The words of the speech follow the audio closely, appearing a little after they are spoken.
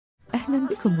وسهلا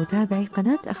بكم متابعي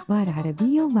قناة أخبار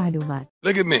عربية ومعلومات.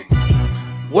 Look at me.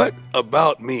 What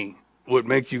about me would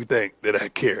make you think that I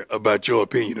care about your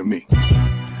opinion of me?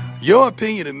 Your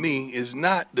opinion of me is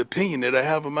not the opinion that I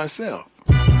have of myself.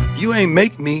 You ain't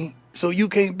make me, so you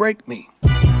can't break me.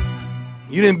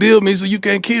 You didn't build me, so you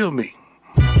can't kill me.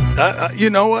 You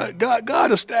know what?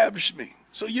 God established me,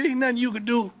 so you ain't nothing you can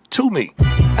do to me.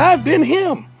 I've been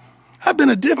him. I've been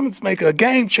a difference maker, a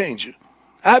game changer.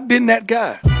 I've been that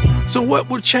guy. So what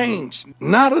would change?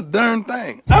 Not a darn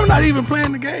thing. I'm not even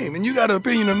playing the game, and you got an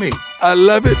opinion of me. I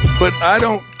love it, but I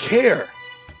don't care.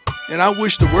 And I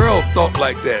wish the world thought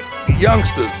like that.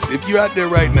 Youngsters, if you're out there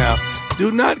right now,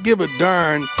 do not give a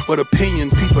darn what opinion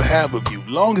people have of you,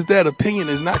 long as that opinion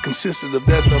is not consistent of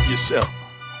that of yourself.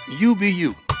 You be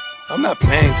you. I'm not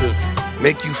playing to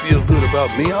make you feel good about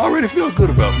me. I already feel good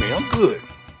about me. I'm good.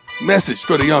 Message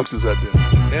for the youngsters out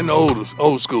there and the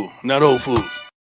old school, not old fools.